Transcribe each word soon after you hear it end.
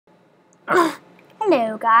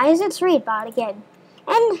Hello guys, it's Readbot again.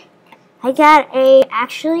 And I got a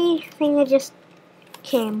thing I just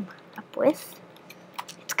came up with.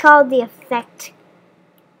 It's called the effect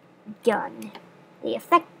gun. The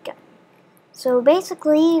effect gun. So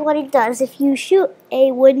basically what it does, if you shoot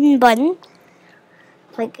a wooden button,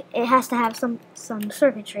 like it has to have some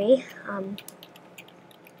circuitry.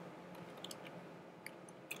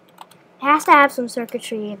 It has to have some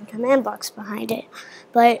circuitry and command blocks behind it.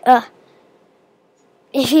 But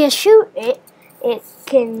if you shoot it, it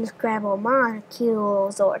can scramble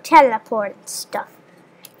molecules or teleport and stuff.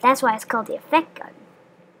 That's why it's called the effect gun.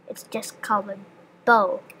 It's just called a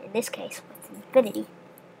bow, in this case, with infinity.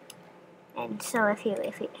 And so if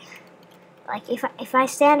I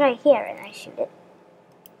stand right here and I shoot it,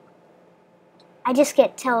 I just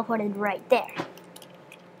get teleported right there.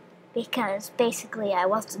 Because basically I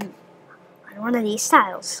wasn't on one of these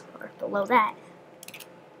tiles, or below that.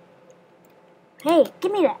 Hey,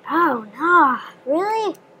 give me that. Oh, no.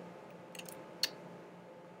 Really?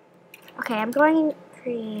 Okay, I'm going in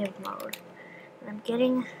creative mode. And I'm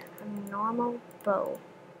getting a normal bow.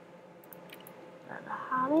 But the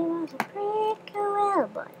hobby was a pretty cool,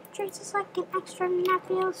 but it treats like an extra nap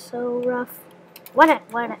feels so rough. What?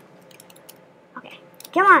 Okay,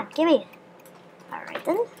 come on, give me it. Alright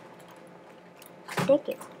then. Thank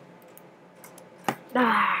you.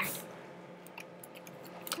 Ah.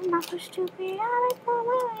 I'm not so stupid. I like my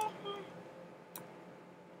way.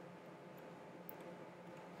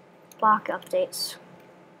 Block updates.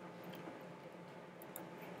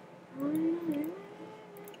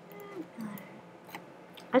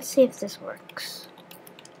 Let's see if this works.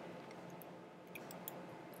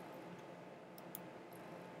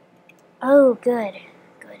 Oh, good.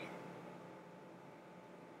 Good.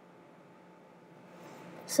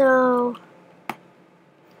 So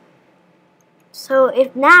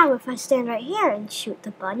if I stand right here and shoot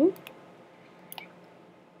the button,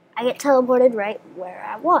 I get teleported right where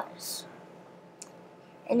I was.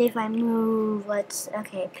 And if I move,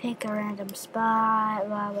 pick a random spot,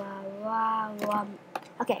 blah, blah, blah, blah.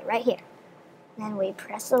 Okay, right here. Then we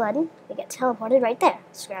press the button, we get teleported right there.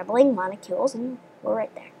 Scrambling molecules, and we're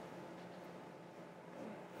right there.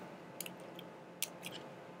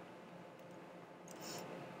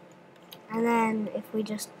 And then if we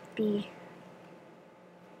just be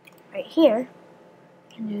right here,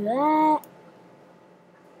 we can do that.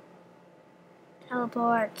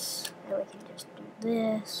 Teleports, and we can just do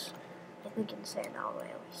this. Like we can stand all the way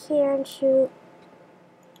over here and shoot.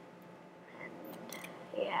 And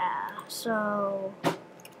yeah, so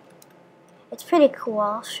it's pretty cool.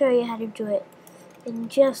 I'll show you how to do it in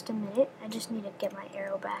just a minute. I just need to get my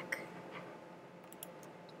arrow back.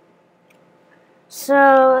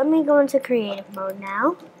 So let me go into creative mode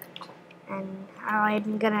now. And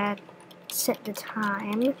I'm gonna set the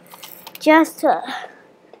time just to,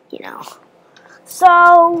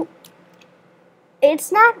 So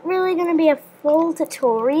it's not really gonna be a full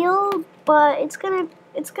tutorial, but it's gonna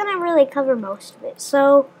really cover most of it.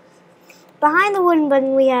 So behind the wooden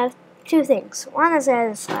button we have two things. One is /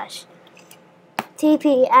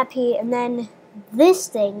 TP at P, and then this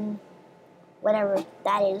thing, whatever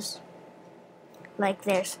that is. Like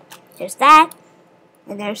there's that,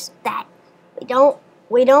 and there's that. We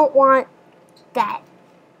don't want that.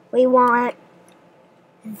 We want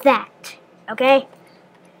that. Okay?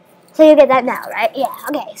 So you get that now, right? Yeah,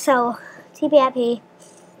 okay. So TP at P,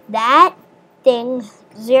 that thing,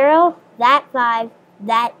 0, that 5,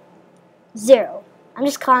 that 0. I'm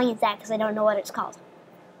just calling it that because I don't know what it's called.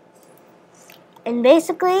 And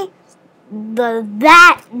basically,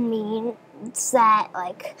 that means that,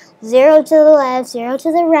 like, 0 to the left, 0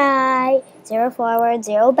 to the right, 0 forward,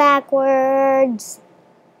 0 backwards.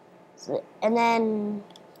 And then,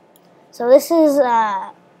 so this is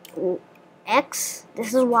X,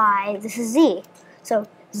 this is Y, this is Z. So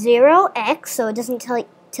 0X, so it doesn't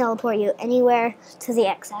teleport you anywhere to the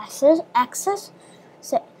X-axis.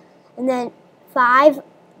 So, and then 5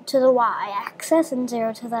 to the Y-axis and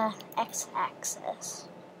 0 to the X-axis.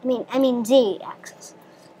 I mean Z-axis.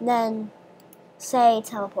 Then say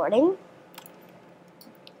teleporting.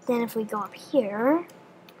 Then if we go up here,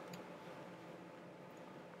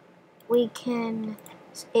 we can,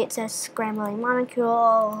 it says scrambling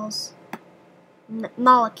molecules,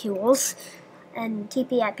 and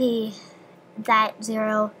TP at P, that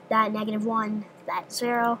 0, that -1, that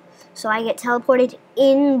 0. So I get teleported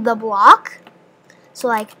in the block. So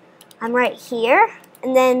like, I'm right here,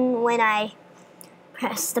 and then when I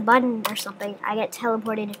press the button or something, I get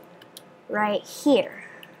teleported right here.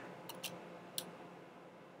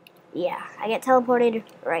 Yeah, I get teleported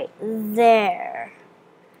right there.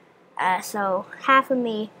 So half of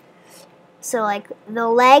me, so like the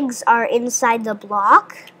legs are inside the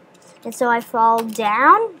block, and so I fall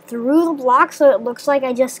down through the block, so it looks like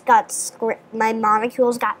I just got my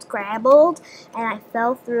molecules got scrambled, and I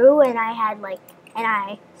fell through, and I had like, and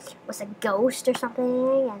I was a ghost or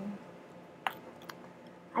something, and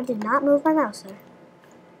I did not move my mouse there.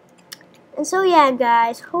 And so yeah,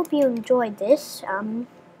 guys, hope you enjoyed this.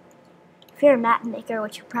 If you're a map maker,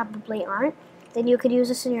 which you probably aren't, then you could use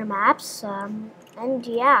this in your maps. And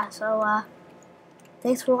yeah, so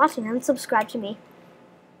thanks for watching and subscribe to me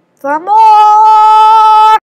for more!